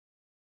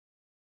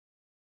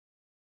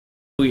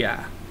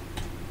Yeah.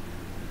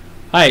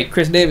 Hi,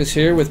 Chris Davis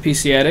here with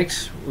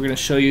PC-Addicts. We're going to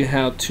show you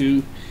how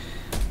to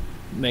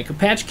make a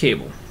patch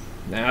cable.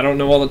 Now, I don't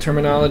know all the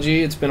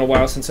terminology. It's been a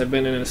while since I've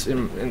been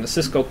in the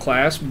Cisco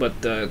class,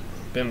 but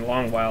been a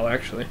long while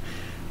actually.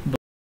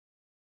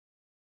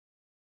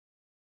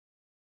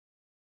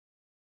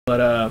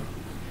 But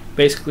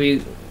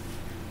basically,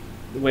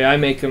 the way I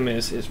make them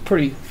is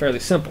fairly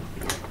simple.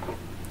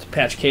 It's a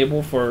patch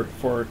cable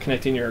for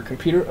connecting your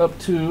computer up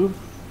to,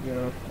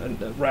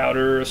 a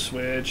router, a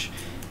switch,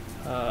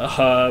 a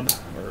hub,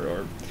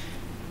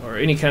 or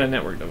any kind of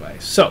network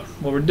device. So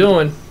what we're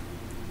doing,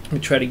 let me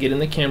try to get in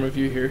the camera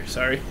view here.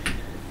 Sorry.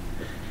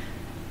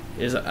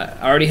 Is I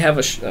already have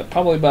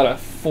probably about a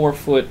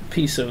 4-foot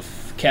piece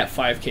of Cat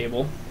 5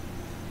 cable,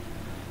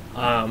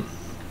 and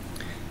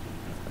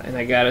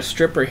I got a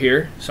stripper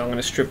here. So I'm going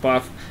to strip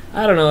off,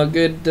 I don't know, a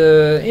good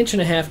 1.5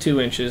 inches, 2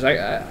 inches.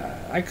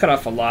 I cut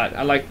off a lot.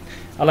 I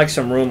like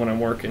some room when I'm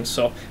working.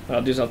 So what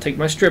I'll do is I'll take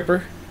my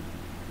stripper,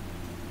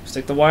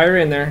 stick the wire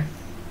in there.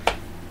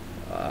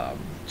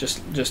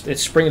 Just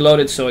it's spring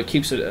loaded, so it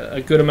keeps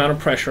a good amount of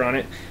pressure on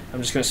it. I'm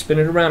just going to spin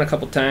it around a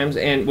couple times,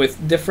 and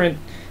with different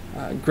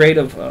grade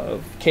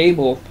of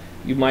cable,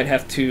 you might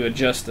have to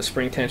adjust the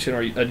spring tension,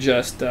 or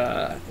adjust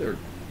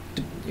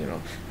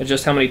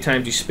adjust how many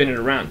times you spin it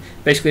around.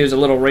 Basically, there's a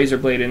little razor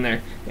blade in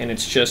there, and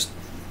it's just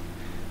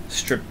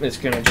it's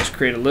going to just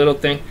create a little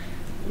thing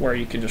where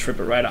you can just rip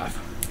it right off.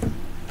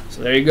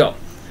 So there you go.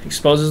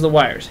 Exposes the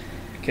wires.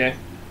 Okay.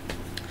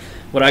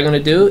 What I'm going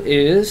to do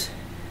is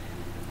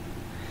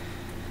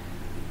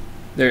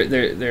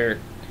they're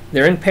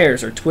in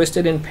pairs, or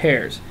twisted in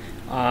pairs,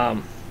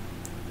 all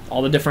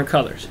the different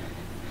colors.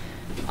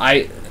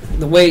 I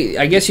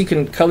guess you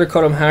can color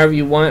code them however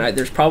you want.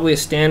 There's probably a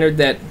standard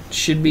that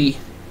should be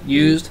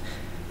used,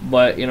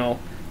 but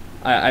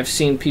I've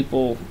seen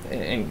people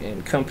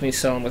and companies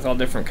sell them with all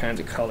different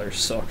kinds of colors,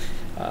 so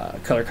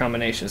color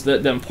combinations.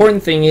 The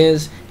important thing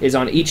is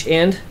on each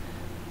end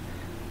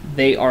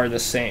they are the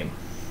same.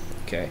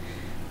 Okay,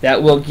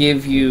 that will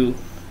give you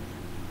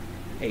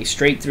a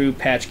straight through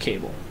patch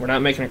cable. We're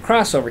not making a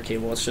crossover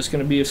cable. It's just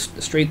going to be a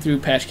straight through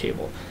patch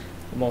cable,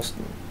 the most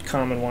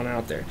common one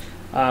out there.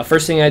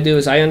 First thing I do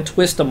is I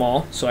untwist them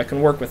all so I can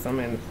work with them,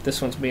 and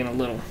this one's being a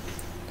little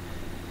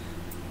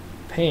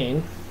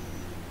pain.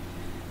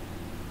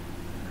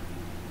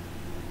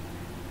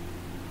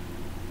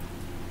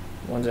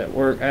 Ones at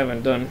work I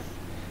haven't done.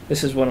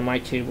 This is one of my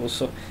cables.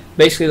 So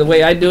basically the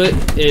way I do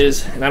it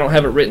is, and I don't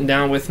have it written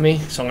down with me,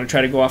 so I'm going to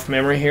try to go off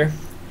memory here.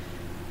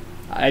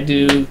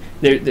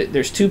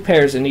 There's 2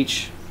 pairs in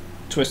each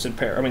twisted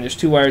pair. I mean, there's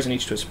 2 wires in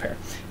each twisted pair.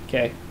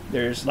 Okay,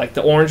 there's like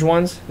the orange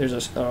ones.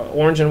 There's a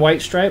orange and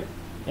white stripe,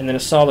 and then a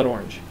solid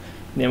orange.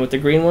 And then with the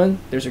green one,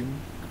 there's a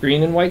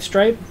green and white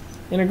stripe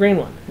and a green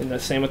one, and the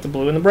same with the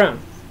blue and the brown.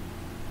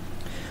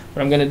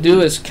 What I'm going to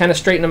do is kind of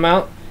straighten them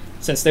out.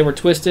 Since they were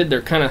twisted,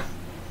 they're kind of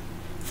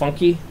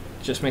funky.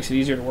 It just makes it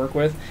easier to work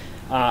with.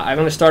 I'm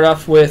going to start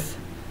off with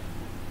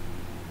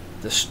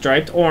the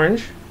striped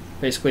orange,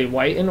 basically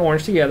white and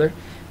orange together.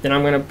 Then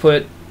I'm going to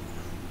put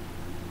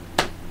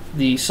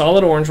the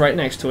solid orange right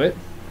next to it.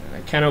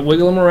 I kind of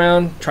wiggle them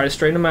around, try to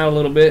straighten them out a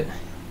little bit,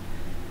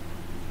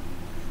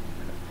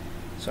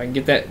 so I can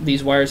get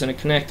these wires in a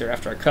connector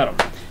after I cut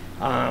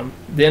them.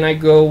 Then I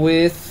go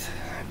with,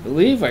 I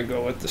believe I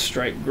go with the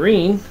striped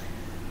green.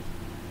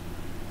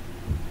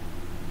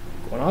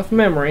 Going off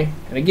memory.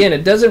 And again,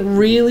 it doesn't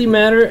really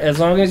matter as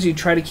long as you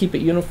try to keep it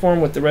uniform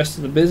with the rest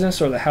of the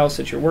business or the house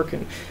that you're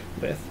working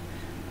with.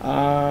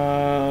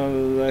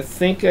 I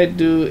think I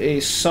do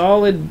a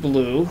solid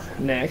blue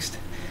next.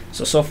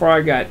 So far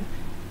I got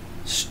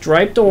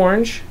striped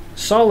orange,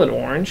 solid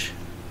orange,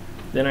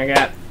 then I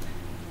got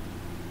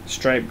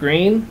striped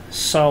green,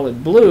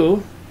 solid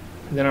blue,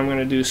 then I'm going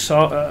to do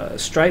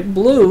striped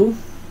blue,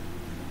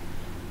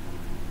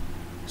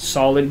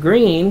 solid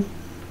green.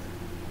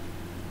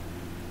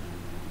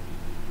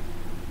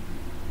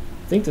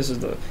 I think this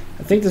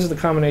is the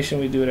combination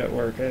we do it at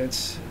work.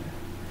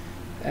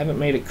 I haven't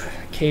made a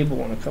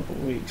cable in a couple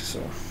of weeks,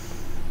 so.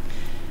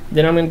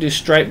 Then I'm going to do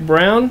striped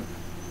brown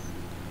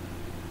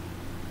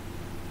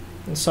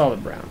and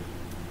solid brown.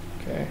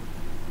 Okay.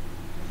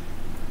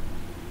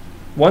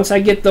 Once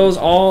I get those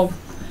all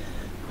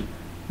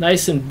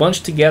nice and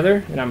bunched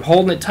together, and I'm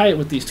holding it tight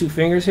with these 2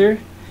 fingers here,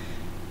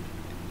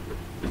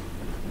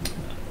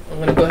 I'm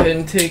going to go ahead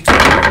and take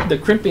the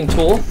crimping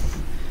tool.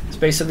 It's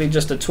basically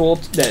just a tool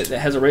that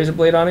has a razor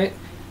blade on it,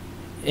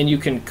 and you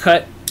can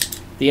cut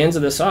the ends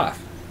of this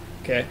off.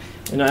 Okay,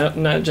 and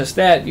not just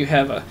that, you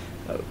have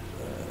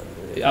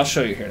I'll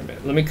show you here in a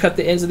minute. Let me cut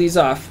the ends of these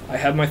off. I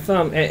have my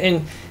thumb,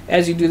 and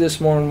as you do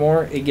this more and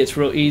more, it gets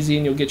real easy,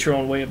 and you'll get your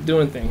own way of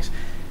doing things.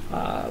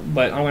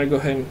 But I'm going to go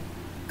ahead and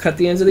cut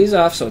the ends of these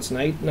off so it's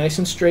nice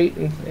and straight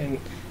and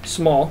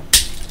small.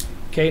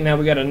 Okay, now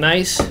we got a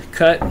nice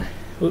cut.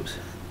 Oops.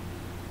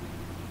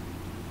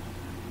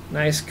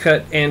 Nice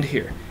cut end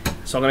here.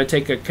 So I'm going to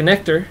take a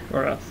connector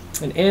or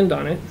an end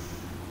on it.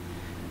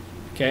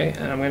 Okay,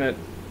 and I'm going to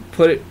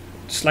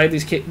slide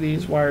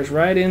these wires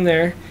right in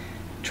there,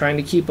 trying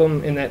to keep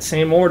them in that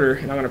same order,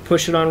 and I'm going to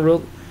push it on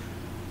real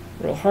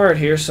hard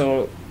here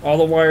so all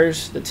the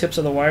wires, the tips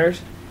of the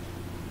wires,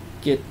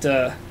 get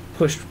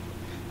pushed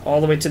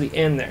all the way to the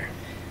end there.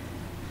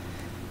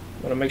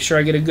 I want to make sure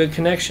I get a good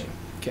connection.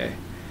 Okay,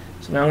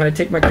 so now I'm going to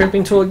take my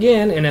crimping tool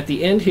again, and at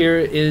the end here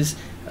is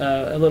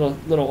a little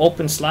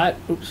open slot.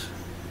 Oops,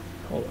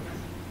 hold on.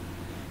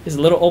 There's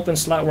a little open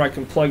slot where I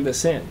can plug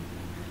this in.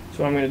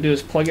 So what I'm going to do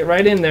is plug it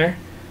right in there.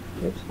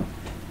 Oops.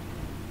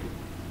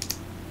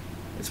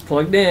 It's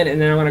plugged in,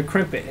 and then I'm going to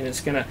crimp it, and it's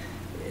going to,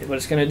 what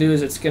it's going to do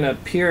is it's going to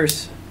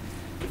pierce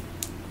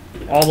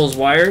all those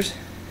wires,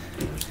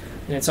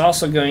 and it's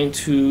also going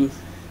to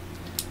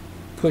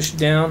push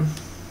down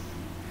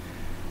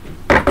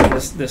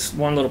this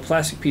one little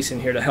plastic piece in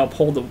here to help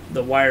hold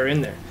the wire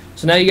in there.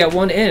 So now you got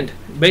one end.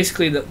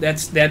 Basically,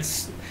 that's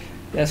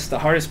the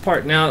hardest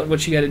part. Now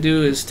what you got to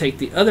do is take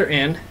the other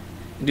end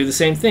and do the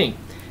same thing.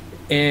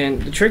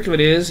 And the trick of it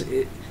is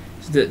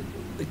the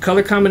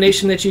color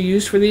combination that you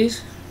use for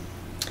these,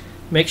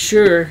 make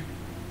sure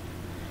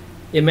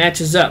it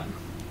matches up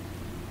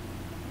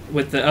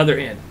with the other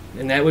end,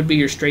 and that would be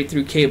your straight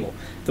through cable.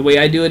 The way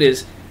I do it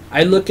is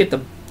I look at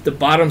the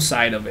bottom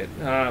side of it.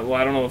 Well,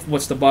 I don't know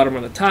what's the bottom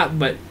or the top,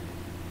 but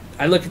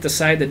I look at the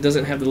side that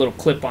doesn't have the little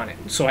clip on it,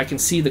 so I can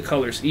see the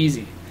colors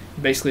easy.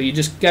 Basically, you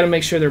just got to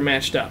make sure they're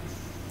matched up.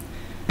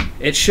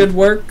 It should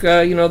work.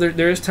 You know,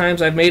 there is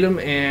times I've made them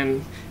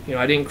and you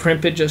know I didn't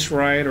crimp it just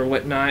right or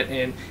whatnot,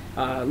 and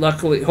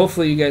luckily,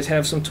 hopefully you guys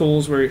have some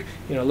tools where,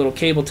 you know, a little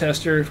cable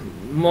tester.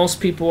 Most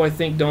people I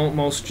think don't,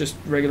 most just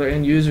regular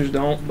end users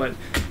don't, but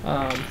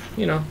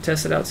you know,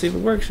 test it out, see if it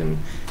works, and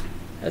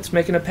that's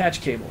making a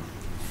patch cable.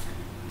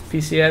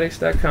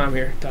 PC-Addicts.com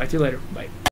here. Talk to you later. Bye.